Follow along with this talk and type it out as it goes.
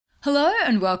Hello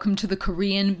and welcome to the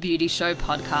Korean Beauty Show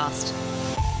podcast.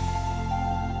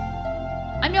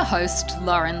 I'm your host,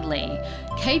 Lauren Lee,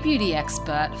 K-beauty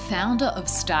expert, founder of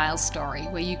Style Story,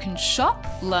 where you can shop,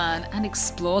 learn, and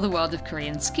explore the world of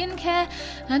Korean skincare,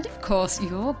 and of course,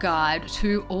 your guide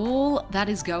to all that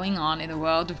is going on in the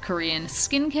world of Korean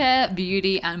skincare,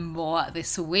 beauty, and more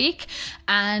this week.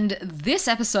 And this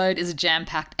episode is a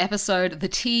jam-packed episode. The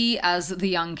tea, as the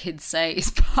young kids say,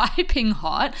 is piping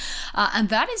hot, and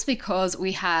that is because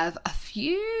we have a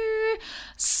few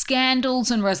scandals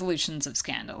and resolutions of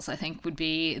scandals, I think would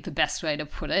be the best way to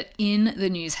put it, in the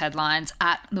news headlines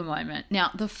at the moment. Now,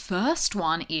 the first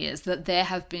one is that there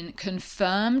have been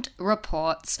confirmed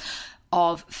reports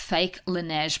of fake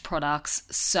Laneige products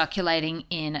circulating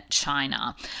in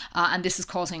China. And this is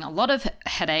causing a lot of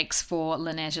headaches for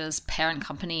Laneige's parent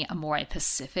company, Amore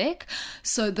Pacific.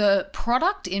 So the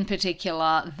product in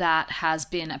particular that has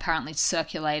been apparently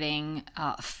circulating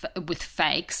with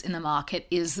fakes in the market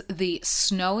is the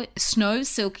Snow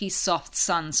Silky Soft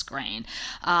Sunscreen.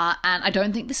 And I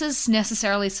don't think this is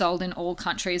necessarily sold in all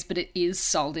countries, but it is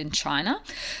sold in China.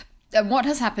 And what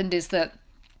has happened is that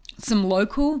some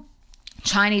local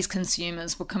Chinese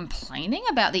consumers were complaining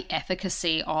about the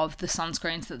efficacy of the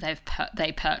sunscreens that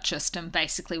they purchased, and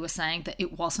basically were saying that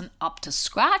it wasn't up to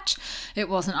scratch, it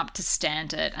wasn't up to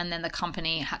standard. And then the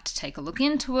company had to take a look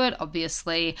into it,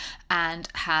 obviously, and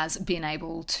has been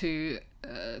able to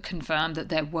confirm that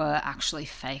there were actually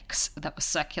fakes that were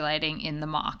circulating in the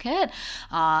market.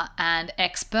 And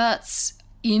experts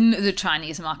in the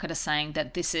Chinese market are saying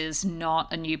that this is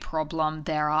not a new problem.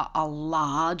 There are a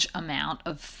large amount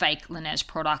of fake Laneige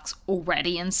products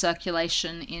already in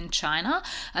circulation in China,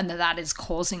 and that is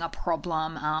causing a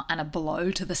problem and a blow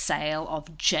to the sale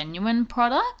of genuine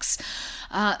products.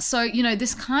 So,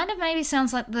 this kind of maybe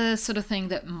sounds like the sort of thing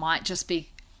that might just be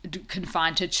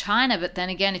confined to China, but then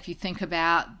again, if you think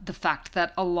about the fact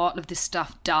that a lot of this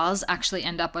stuff does actually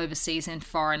end up overseas in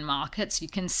foreign markets, you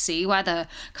can see why the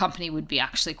company would be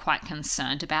actually quite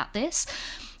concerned about this.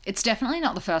 It's definitely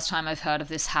not the first time I've heard of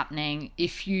this happening.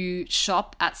 If you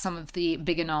shop at some of the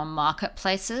bigger known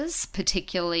marketplaces,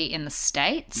 particularly in the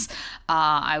States,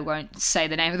 I won't say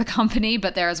the name of the company,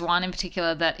 but there is one in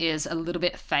particular that is a little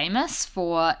bit famous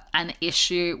for an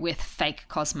issue with fake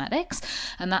cosmetics.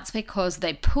 And that's because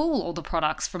they pull all the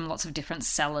products from lots of different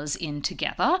sellers in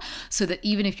together, so that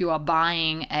even if you are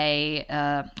buying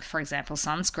for example,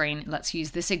 sunscreen, let's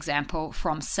use this example,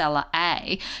 from seller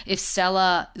A, if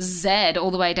seller Z all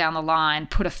the way down the line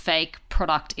put a fake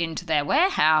product into their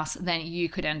warehouse, then you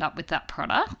could end up with that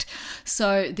product.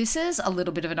 So this is a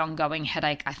little bit of an ongoing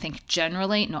headache, I think,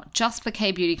 generally, not just for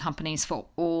K-beauty companies, for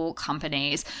all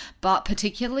companies, but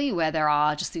particularly where there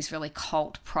are just these really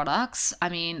cult products. I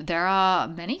mean, there are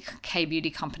many K-beauty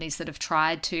companies that have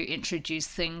tried to introduce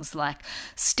things like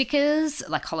stickers,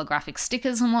 like holographic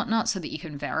stickers and whatnot, so that you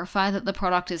can verify that the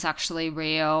product is actually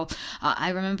real. I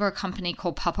remember a company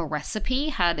called Papa Recipe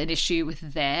had an issue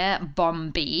with their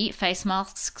Bombay face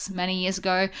masks many years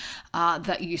ago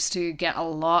that used to get a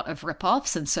lot of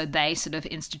rip-offs, and so they sort of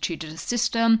instituted a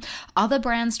system. Other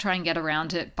brands try and get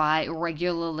around it by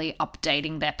regularly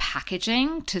updating their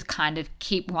packaging to kind of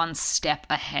keep one step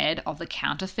ahead of the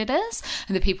counterfeiters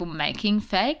and the people making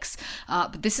fakes.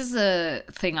 But this is a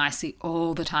thing I see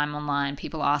all the time online,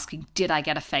 people asking, did I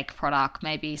get a fake product?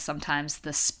 Maybe sometimes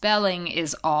the spelling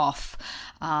is off.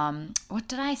 What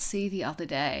did I see the other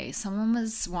day? Someone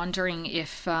was wondering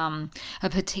if a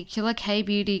particular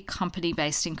K-beauty company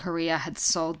based in Korea had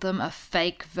sold them a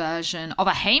fake version of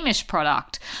a Hamish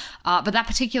product. But that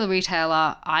particular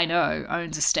retailer, I know,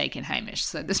 owns a stake in Hamish,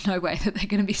 so there's no way that they're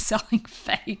going to be selling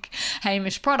fake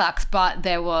Hamish products. But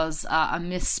there was a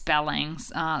misspelling,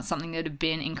 something that had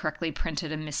been incorrectly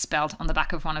printed and misspelled on the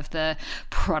back of one of the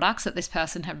products that this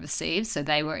person had received. So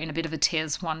they were in a bit of a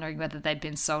tears, wondering whether they'd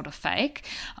been sold a fake.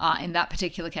 In that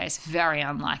particular case, very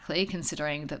unlikely,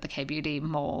 considering that the K-beauty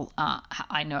mall,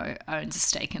 I know, owns a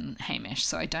stake in Hamish,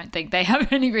 so I don't think they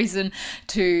have any reason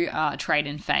to trade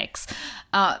in fakes.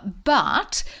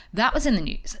 But that was in the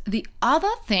news. The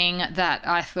other thing that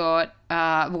I thought,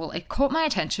 it caught my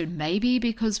attention, maybe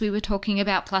because we were talking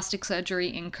about plastic surgery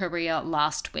in Korea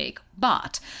last week,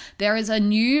 but there is a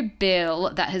new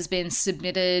bill that has been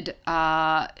submitted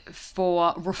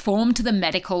for reform to the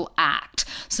Medical Act.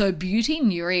 So Beauty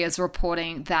Nuri is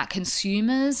reporting that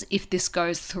consumers, if this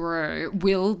goes through,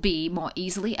 will be more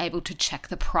easily able to check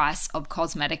the price of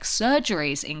cosmetic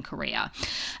surgeries in Korea.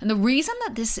 And the reason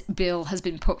that this bill has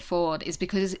been put forward is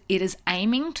because it is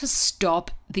aiming to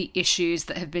stop the issues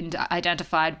that have been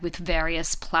identified with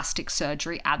various plastic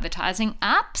surgery advertising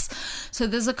apps. So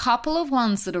there's a couple of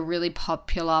ones that are really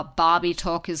popular. Barbie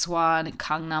Talk is one,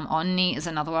 Gangnam Onni is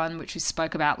another one, which we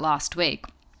spoke about last week.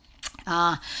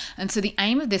 And so the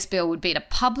aim of this bill would be to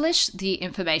publish the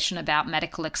information about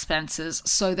medical expenses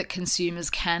so that consumers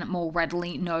can more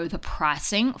readily know the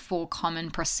pricing for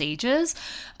common procedures,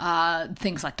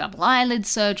 things like double eyelid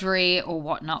surgery or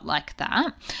whatnot like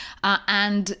that.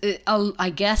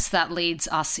 I guess that leads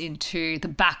us into the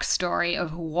backstory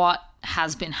of what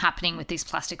has been happening with these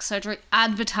plastic surgery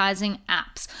advertising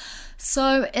apps.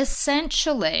 So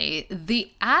essentially,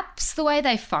 the apps, the way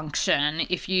they function,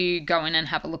 if you go in and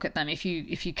have a look at them, if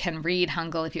you can read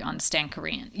Hangul, if you understand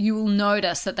Korean, you will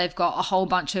notice that they've got a whole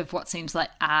bunch of what seems like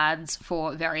ads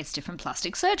for various different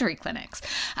plastic surgery clinics.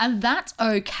 And that's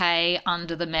okay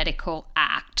under the Medical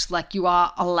Act. Like, you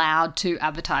are allowed to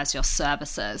advertise your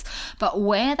services. But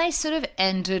where they sort of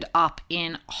ended up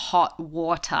in hot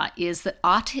water is that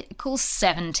Article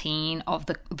 17 of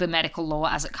the medical law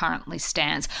as it currently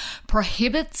stands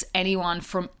prohibits anyone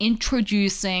from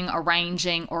introducing,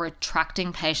 arranging, or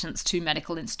attracting patients to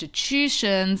medical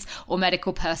institutions or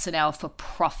medical personnel for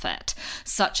profit,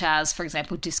 such as, for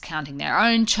example, discounting their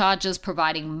own charges,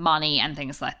 providing money, and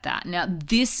things like that. Now,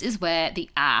 this is where the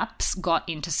apps got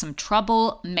into some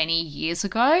trouble many years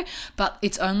ago, but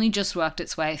it's only just worked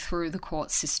its way through the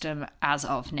court system as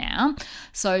of now.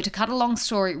 So to cut a long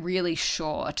story really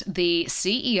short, the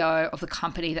CEO of the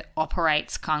company that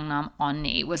operates Gangnam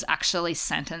Onni was actually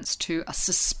sentenced to a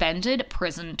suspended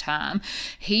prison term.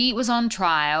 He was on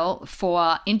trial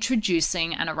for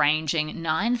introducing and arranging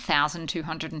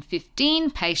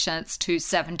 9,215 patients to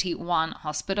 71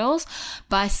 hospitals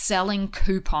by selling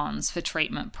coupons for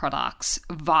treatment products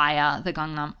via the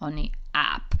Gangnam Onni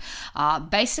app,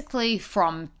 basically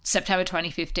from September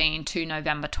 2015 to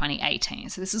November 2018.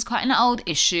 So this is quite an old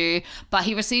issue, but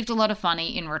he received a lot of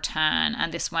money in return,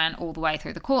 and this went all the way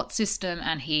through the court system,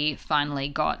 and he finally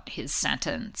got his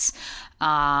sentence.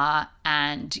 And,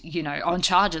 on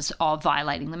charges of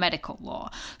violating the medical law.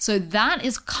 So that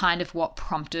is kind of what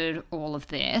prompted all of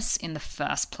this in the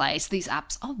first place. These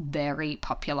apps are very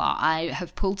popular. I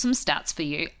have pulled some stats for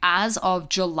you. As of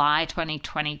July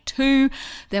 2022,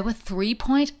 there were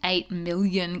 3.8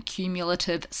 million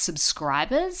cumulative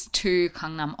subscribers to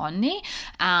Gangnam Onni,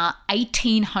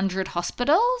 1,800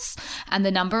 hospitals, and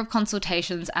the number of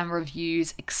consultations and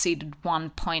reviews exceeded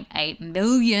 1.8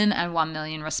 million and 1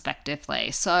 million respectively.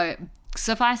 So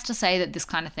suffice to say that this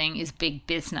kind of thing is big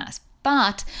business,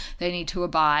 but they need to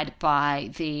abide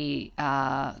by the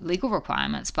legal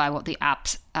requirements, by what the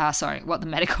what the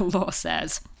medical law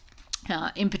says.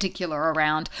 In particular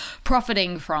around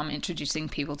profiting from introducing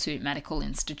people to medical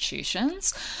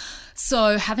institutions.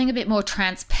 So having a bit more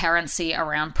transparency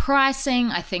around pricing,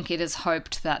 I think it is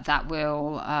hoped that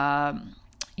will,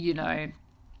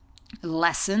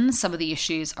 lessen some of the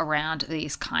issues around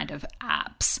these kind of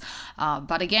apps.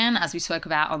 But again, as we spoke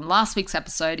about on last week's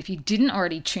episode, if you didn't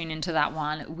already tune into that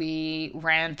one, I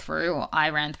ran through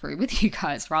with you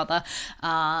guys rather,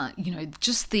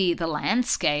 just the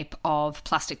landscape of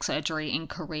plastic surgery in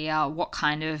Korea, what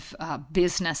kind of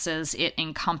businesses it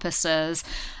encompasses,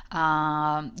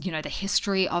 the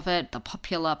history of it, the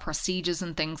popular procedures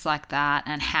and things like that,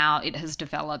 and how it has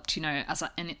developed, as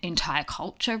an entire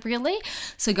culture, really.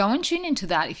 So go and tune into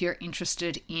that if you're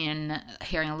interested in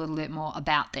hearing a little bit more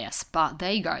about this. But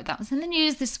there you go. That was in the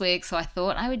news this week, so I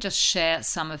thought I would just share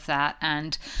some of that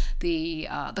and the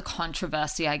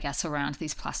controversy, I guess, around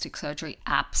these plastic surgery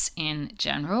apps in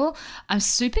general. I'm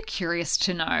super curious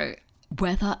to know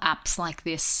whether apps like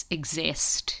this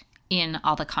exist in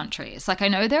other countries. Like, I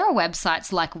know there are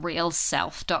websites like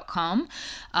realself.com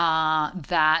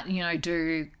that,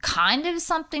 do kind of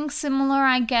something similar,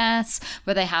 I guess,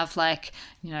 where they have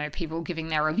people giving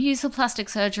their reviews for plastic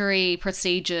surgery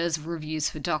procedures, reviews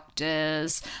for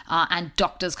doctors, and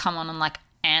doctors come on and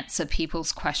answer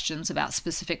people's questions about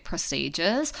specific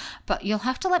procedures. But you'll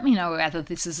have to let me know whether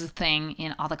this is a thing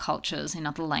in other cultures, in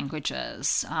other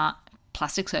languages.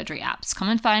 Plastic surgery apps. Come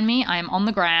and find me. I am on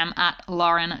the gram at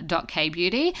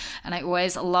lauren.kbeauty, and I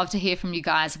always love to hear from you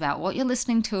guys about what you're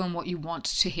listening to and what you want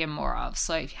to hear more of.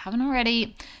 So if you haven't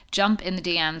already, jump in the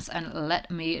DMs and let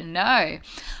me know.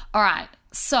 All right.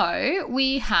 So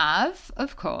we have,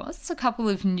 of course, a couple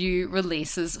of new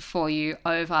releases for you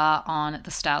over on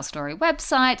the Style Story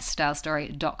website,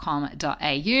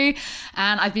 stylestory.com.au.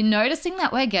 And I've been noticing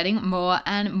that we're getting more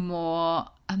and more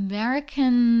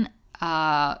American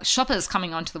shoppers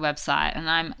coming onto the website, and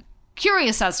I'm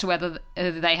curious as to whether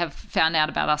they have found out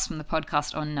about us from the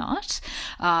podcast or not,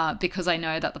 because I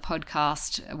know that the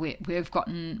podcast, we've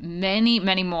gotten many,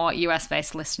 many more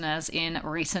US-based listeners in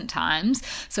recent times.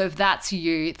 So if that's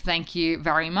you, thank you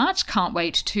very much. Can't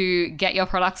wait to get your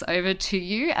products over to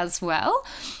you as well.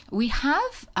 We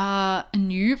have a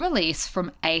new release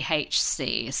from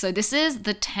AHC. So this is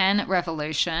the 10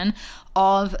 Revolution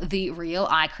of the Real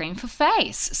Eye Cream for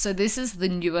Face. So this is the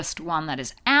newest one that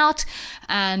is out,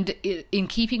 and in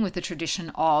keeping with the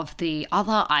tradition of the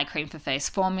other eye cream for face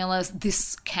formulas,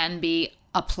 this can be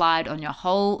applied on your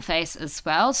whole face as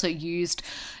well. So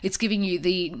it's giving you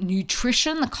the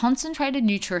nutrition, the concentrated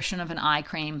nutrition of an eye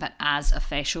cream, but as a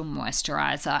facial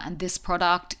moisturizer. And this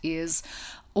product is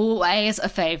always a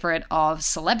favorite of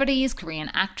celebrities,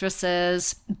 Korean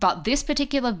actresses, but this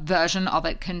particular version of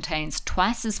it contains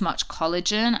twice as much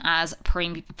collagen as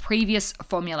previous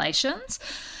formulations.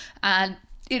 And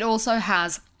it also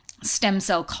has stem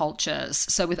cell cultures,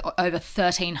 so with over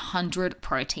 1,300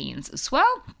 proteins as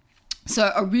well.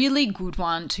 So a really good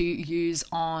one to use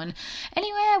on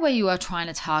anywhere where you are trying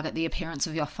to target the appearance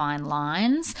of your fine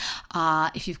lines.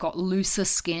 If you've got looser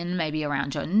skin, maybe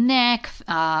around your neck,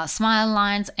 smile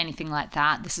lines, anything like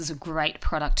that, this is a great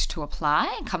product to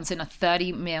apply. It comes in a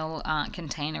 30 ml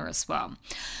container as well.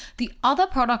 The other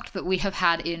product that we have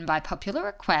had in by popular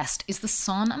request is the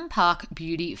Son & Park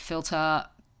Beauty Filter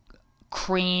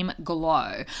Cream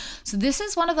Glow. So this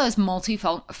is one of those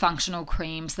multifunctional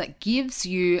creams that gives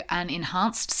you an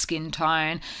enhanced skin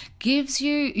tone, gives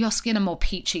your skin a more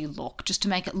peachy look, just to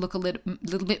make it look a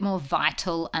little bit more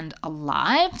vital and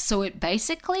alive. So it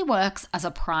basically works as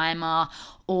a primer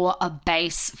or a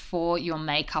base for your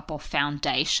makeup or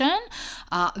foundation.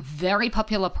 Very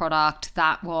popular product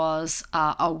that was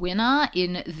a winner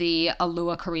in the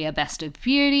Allure Korea Best of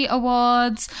Beauty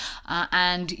Awards.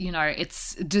 And,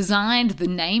 it's designed, the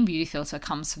name Beauty Filter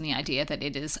comes from the idea that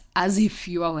it is as if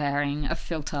you are wearing a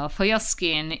filter for your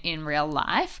skin in real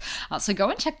life. So go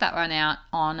and check that one out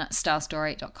on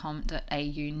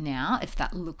stylestory.com.au now if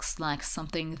that looks like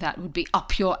something that would be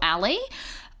up your alley.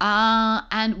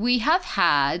 And we have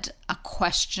had a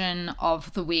question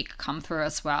of the week come through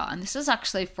as well. And this is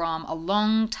actually from a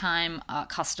long-time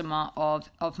customer of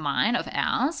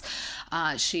ours.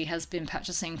 She has been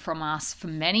purchasing from us for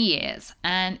many years,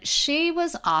 and she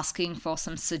was asking for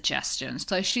some suggestions.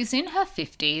 So she's in her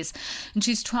 50s, and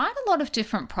she's tried a lot of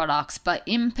different products, but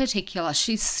in particular,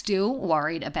 she's still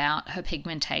worried about her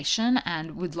pigmentation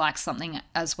and would like something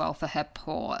as well for her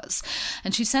pores.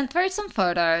 And she sent through some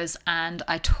photos, and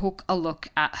I took a look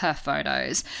at her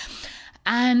photos.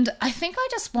 And I think I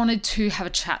just wanted to have a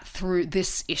chat through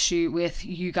this issue with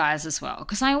you guys as well,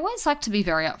 because I always like to be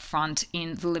very upfront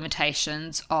in the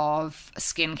limitations of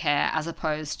skincare as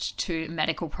opposed to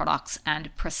medical products and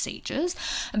procedures.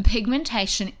 And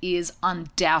pigmentation is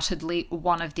undoubtedly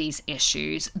one of these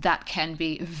issues that can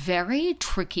be very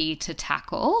tricky to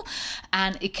tackle,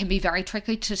 and it can be very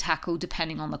tricky to tackle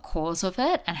depending on the cause of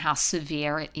it and how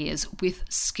severe it is with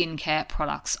skincare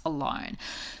products alone.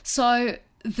 So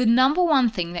the number one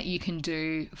thing that you can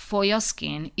do for your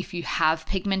skin if you have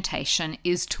pigmentation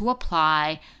is to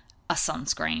apply a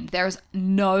sunscreen. There is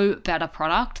no better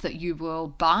product that you will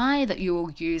buy, that you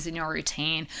will use in your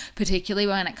routine, particularly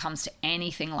when it comes to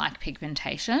anything like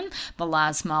pigmentation,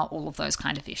 melasma, all of those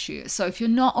kind of issues. So if you're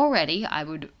not already, I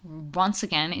would once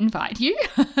again invite you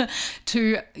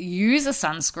to use a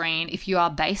sunscreen. If you are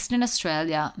based in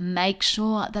Australia, make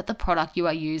sure that the product you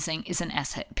are using is an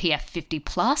SPF 50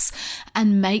 plus,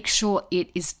 and make sure it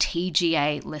is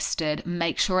TGA listed.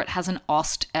 Make sure it has an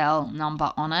OST-L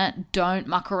number on it. Don't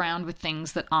muck around with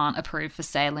things that aren't approved for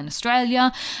sale in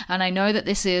Australia. And I know that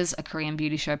this is a Korean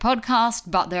beauty show podcast,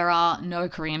 but there are no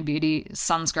Korean beauty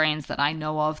sunscreens that I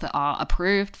know of that are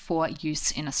approved for use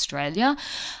in Australia.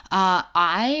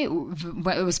 I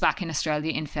was back in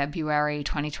Australia in February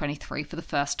 2023 for the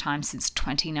first time since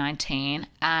 2019,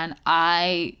 and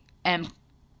I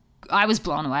was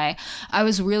blown away. I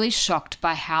was really shocked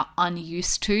by how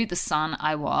unused to the sun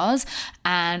I was,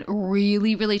 and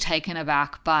really, really taken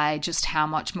aback by just how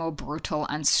much more brutal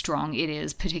and strong it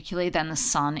is, particularly than the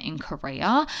sun in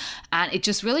Korea. And it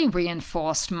just really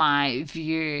reinforced my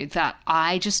view that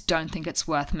I just don't think it's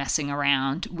worth messing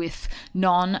around with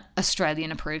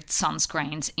non-Australian approved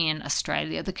sunscreens in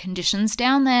Australia. The conditions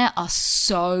down there are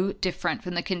so different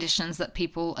from the conditions that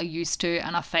people are used to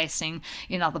and are facing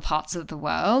in other parts of the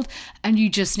world. and you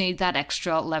just need that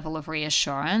extra level of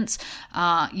reassurance.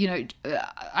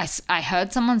 I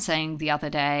heard someone saying the other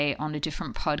day on a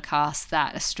different podcast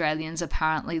that Australians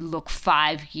apparently look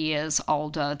 5 years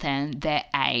older than their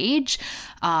age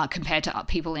compared to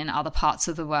people in other parts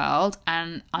of the world.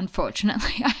 And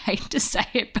unfortunately, I hate to say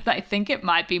it, but I think it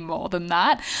might be more than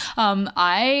that.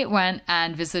 I went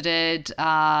and visited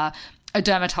a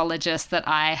dermatologist that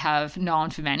I have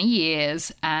known for many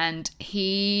years, and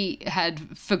he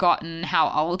had forgotten how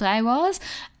old I was.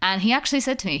 And he actually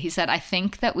said to me, he said, I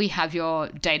think that we have your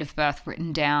date of birth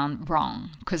written down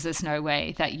wrong because there's no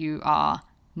way that you are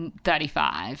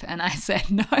 35. And I said,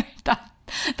 no,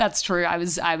 that's true. I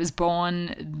was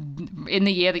born in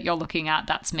the year that you're looking at.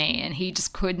 That's me. And he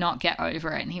just could not get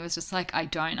over it. And he was just like, I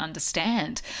don't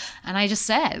understand. And I just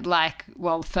said, like,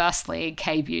 well, firstly,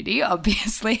 K-Beauty,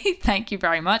 obviously. Thank you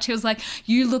very much. He was like,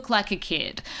 you look like a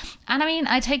kid. And I mean,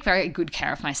 I take very good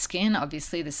care of my skin.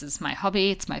 Obviously, this is my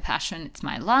hobby. It's my passion. It's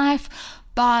my life.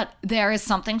 But there is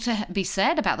something to be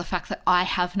said about the fact that I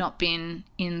have not been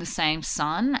in the same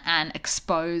sun and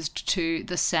exposed to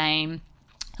the same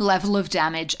level of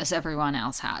damage as everyone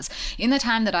else has. In the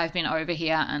time that I've been over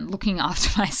here and looking after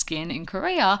my skin in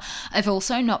Korea, I've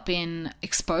also not been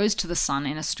exposed to the sun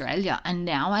in Australia. And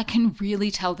now I can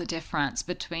really tell the difference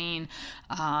between,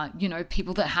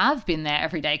 people that have been there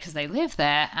every day because they live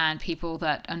there and people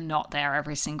that are not there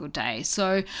every single day.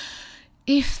 So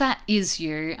if that is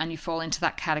you and you fall into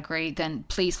that category, then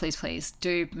please, please, please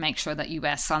do make sure that you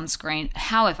wear sunscreen.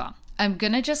 However, I'm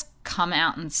going to just come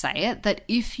out and say it, that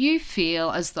if you feel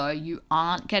as though you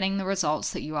aren't getting the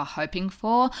results that you are hoping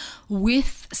for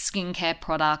with skincare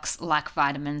products like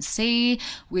vitamin C,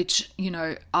 which,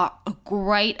 are a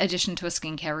great addition to a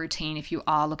skincare routine if you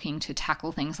are looking to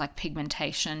tackle things like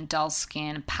pigmentation, dull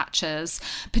skin, patches,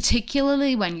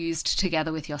 particularly when used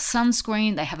together with your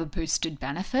sunscreen, they have a boosted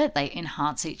benefit. They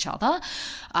enhance each other.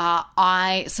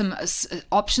 Some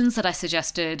options that I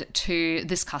suggested to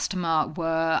this customer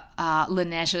were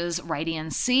Laneige's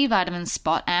Radiant C Vitamin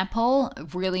Spot Ampoule.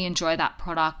 Really enjoy that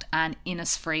product, and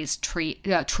Innisfree's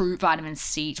True Vitamin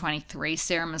C23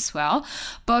 serum as well.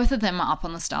 Both of them are up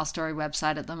on the Style Story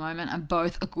website at the moment, and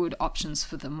both are good options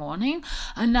for the morning.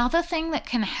 Another thing that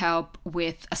can help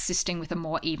with assisting with a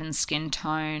more even skin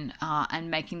tone and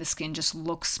making the skin just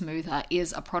look smoother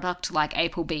is a product like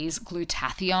Applebee's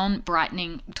Glutathione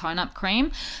Brightening Tone-Up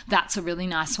Cream. That's a really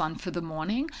nice one for the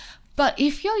morning. But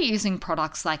if you're using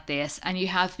products like this and you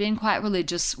have been quite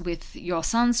religious with your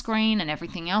sunscreen and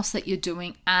everything else that you're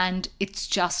doing and it's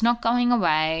just not going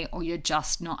away or you're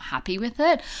just not happy with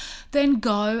it, then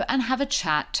go and have a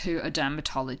chat to a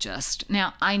dermatologist.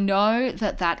 Now, I know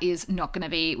that that is not going to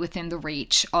be within the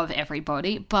reach of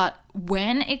everybody, but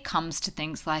when it comes to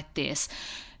things like this,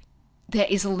 there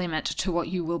is a limit to what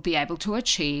you will be able to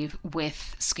achieve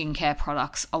with skincare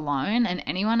products alone, and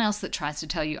anyone else that tries to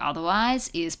tell you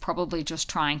otherwise is probably just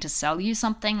trying to sell you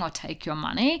something or take your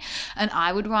money. And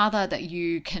I would rather that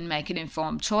you can make an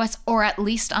informed choice, or at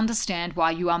least understand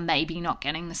why you are maybe not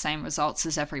getting the same results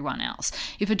as everyone else.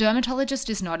 If a dermatologist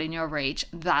is not in your reach,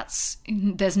 there's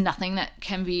nothing that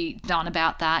can be done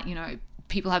about that.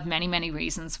 People have many, many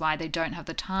reasons why they don't have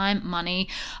the time, money,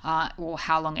 or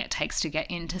how long it takes to get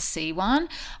in to see one.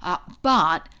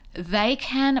 But they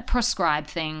can prescribe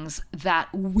things that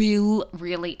will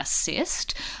really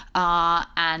assist.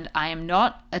 And I am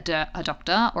not a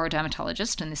doctor or a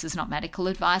dermatologist, and this is not medical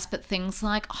advice, but things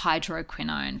like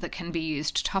hydroquinone that can be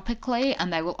used topically,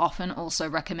 and they will often also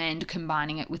recommend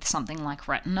combining it with something like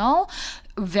retinol.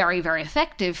 Very, very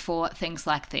effective for things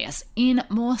like this. In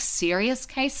more serious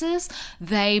cases,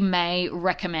 they may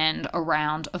recommend a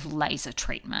round of laser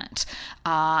treatment.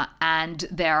 And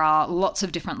there are lots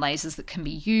of different lasers that can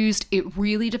be used. It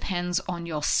really depends on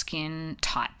your skin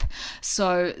type.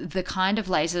 So the kind of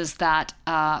lasers that,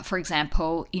 for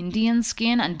example, Indian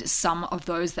skin and some of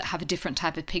those that have a different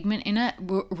type of pigment in it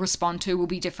will respond to will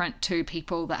be different to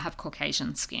people that have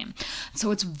Caucasian skin.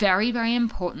 So it's very, very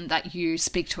important that you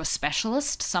speak to a specialist,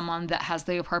 someone that has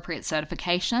the appropriate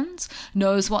certifications,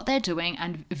 knows what they're doing,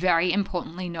 and very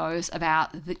importantly knows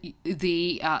about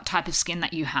the type of skin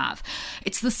that you have.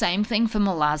 It's the same thing for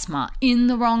melasma. In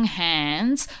the wrong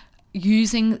hands,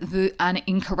 using an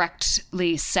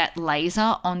incorrectly set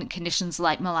laser on conditions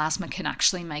like melasma can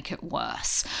actually make it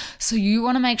worse. So you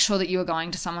want to make sure that you are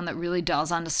going to someone that really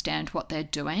does understand what they're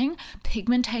doing.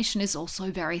 Pigmentation is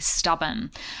also very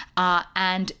stubborn.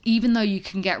 And even though you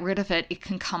can get rid of it, it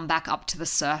can come back up to the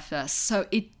surface. So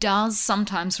it does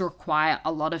sometimes require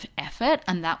a lot of effort,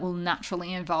 and that will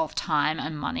naturally involve time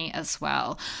and money as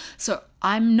well. So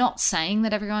I'm not saying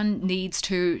that everyone needs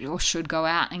to or should go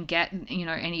out and get,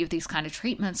 any of these kind of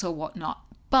treatments or whatnot.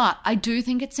 But I do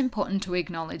think it's important to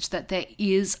acknowledge that there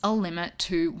is a limit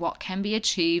to what can be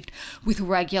achieved with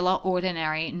regular,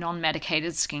 ordinary,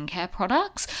 non-medicated skincare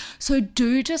products. So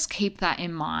do just keep that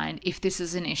in mind if this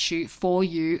is an issue for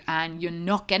you and you're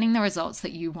not getting the results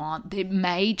that you want. It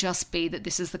may just be that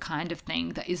this is the kind of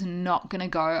thing that is not going to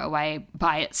go away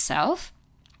by itself.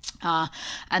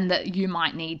 And that you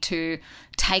might need to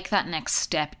take that next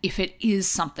step if it is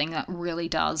something that really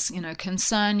does,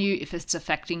 concern you, if it's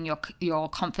affecting your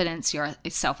confidence, your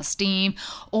self-esteem,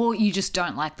 or you just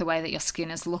don't like the way that your skin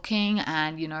is looking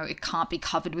and, it can't be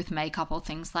covered with makeup or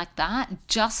things like that.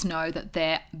 Just know that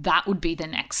that would be the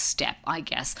next step, I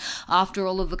guess, after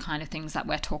all of the kind of things that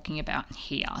we're talking about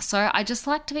here. So I just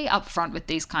like to be upfront with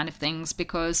these kind of things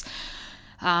because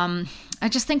I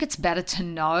just think it's better to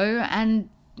know, and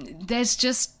there's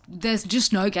just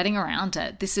no getting around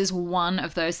it. This is one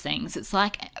of those things. It's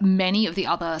like many of the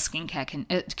other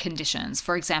skincare conditions.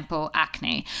 For example,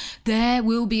 acne. There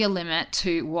will be a limit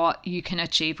to what you can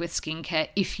achieve with skincare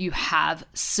if you have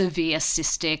severe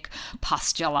cystic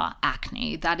pustular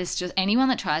acne. That is just anyone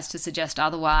that tries to suggest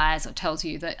otherwise or tells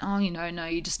you that, no,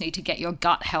 you just need to get your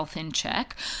gut health in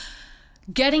check.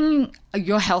 Getting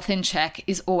your health in check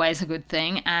is always a good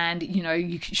thing, and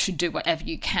you should do whatever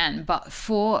you can. But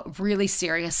for really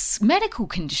serious medical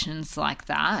conditions like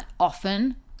that,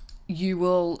 often you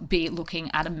will be looking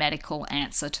at a medical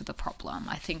answer to the problem.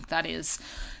 I think that is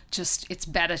it's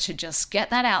better to just get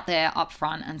that out there up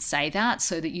front and say that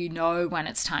so that you know when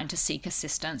it's time to seek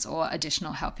assistance or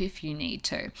additional help if you need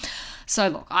to. So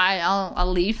look,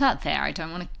 I'll leave that there. I don't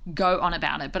want to go on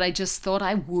about it, but I just thought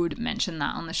I would mention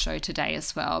that on the show today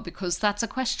as well, because that's a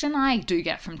question I do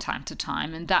get from time to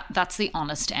time, and that's the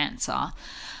honest answer.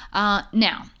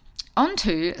 Now, on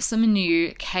to some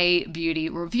new K-beauty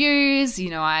reviews.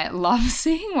 I love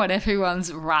seeing what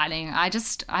everyone's writing.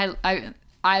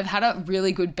 I've had a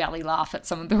really good belly laugh at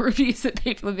some of the reviews that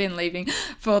people have been leaving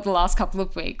for the last couple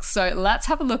of weeks. So let's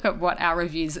have a look at what our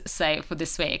reviews say for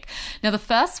this week. Now, the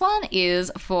first one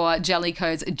is for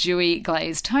Jellyco's Dewy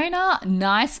Glaze Toner.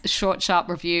 Nice, short, sharp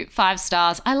review. 5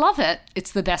 stars. I love it.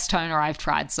 It's the best toner I've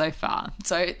tried so far.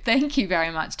 So thank you very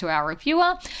much to our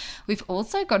reviewer. We've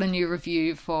also got a new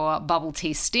review for Bubble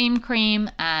Tea Steam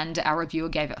Cream, and our reviewer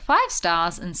gave it 5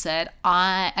 stars and said,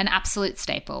 an absolute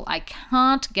staple. I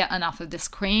can't get enough of this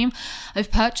cream. I've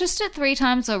purchased it 3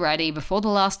 times already before the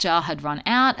last jar had run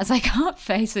out, as I can't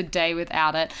face a day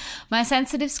without it. My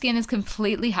sensitive skin is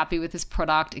completely happy with this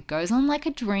product. It goes on like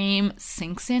a dream,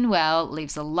 sinks in well,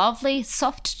 leaves a lovely,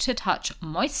 soft to touch,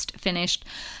 moist finish,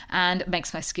 and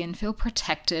makes my skin feel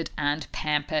protected and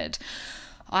pampered.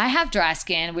 I have dry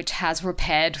skin, which has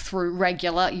repaired through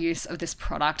regular use of this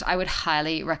product. I would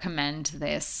highly recommend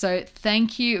this. So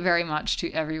thank you very much to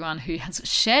everyone who has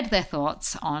shared their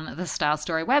thoughts on the Style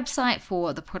Story website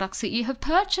for the products that you have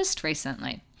purchased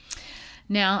recently.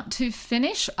 Now, to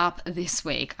finish up this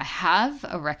week, I have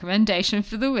a recommendation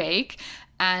for the week,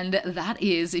 and that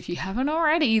is, if you haven't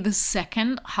already, the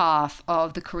second half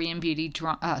of the Korean beauty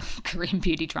drama.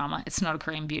 It's not a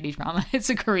Korean beauty drama. It's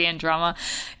a Korean drama.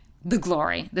 The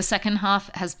Glory. The second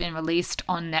half has been released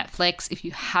on Netflix. If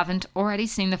you haven't already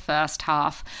seen the first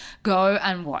half, go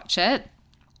and watch it.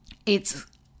 It's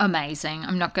amazing.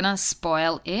 I'm not going to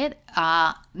spoil it.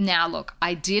 Now, look,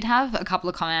 I did have a couple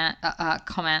of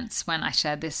comments when I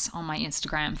shared this on my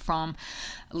Instagram from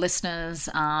listeners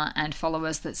and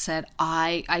followers that said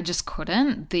I just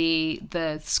couldn't.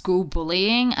 The school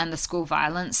bullying and the school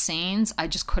violence scenes, I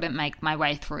just couldn't make my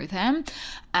way through them.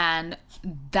 And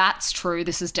that's true.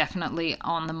 This is definitely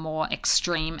on the more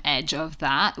extreme edge of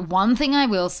that. One thing I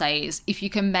will say is if you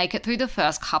can make it through the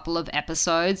first couple of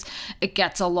episodes, it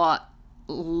gets a lot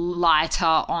lighter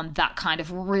on that kind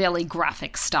of really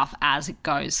graphic stuff as it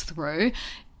goes through.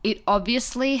 It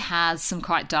obviously has some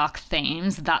quite dark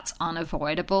themes. That's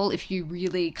unavoidable. If you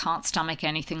really can't stomach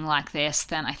anything like this,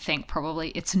 then I think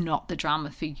probably it's not the drama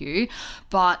for you.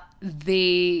 But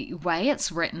the way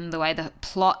it's written, the way the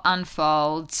plot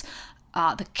unfolds,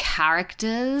 the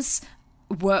characters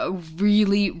were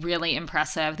really, really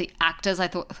impressive. The actors, I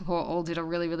thought all did a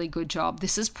really, really good job.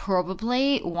 This is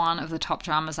probably one of the top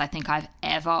dramas I think I've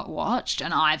ever watched,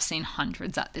 and I've seen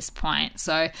hundreds at this point.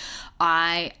 So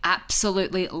I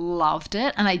absolutely loved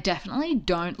it, and I definitely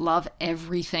don't love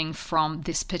everything from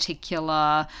this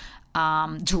particular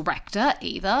director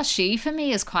either. She, for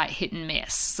me, is quite hit and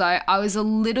miss. So I was a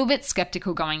little bit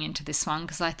skeptical going into this one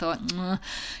because I thought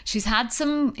she's had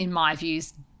some, in my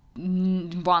views,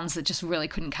 ones that just really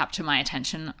couldn't capture my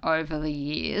attention over the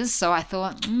years. So I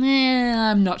thought,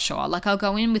 I'm not sure. Like, I'll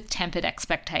go in with tempered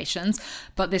expectations,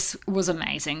 but this was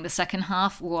amazing. The second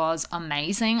half was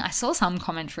amazing. I saw some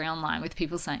commentary online with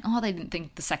people saying, oh, they didn't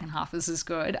think the second half was as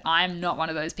good. I'm not one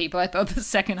of those people. I thought the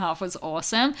second half was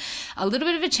awesome. A little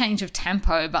bit of a change of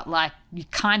tempo, but like you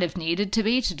kind of needed to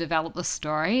be to develop the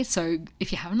story. So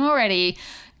if you haven't already,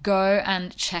 go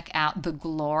and check out The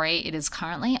Glory. It is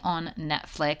currently on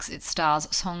Netflix. It stars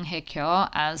Song Hye Kyo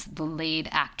as the lead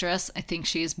actress. I think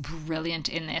she is brilliant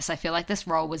in this. I feel like this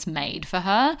role was made for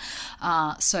her.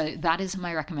 So that is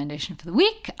my recommendation for the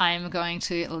week. I'm going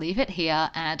to leave it here,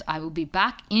 and I will be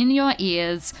back in your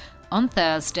ears on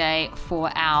Thursday for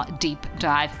our deep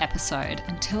dive episode.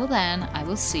 Until then, I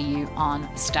will see you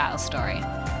on Style Story.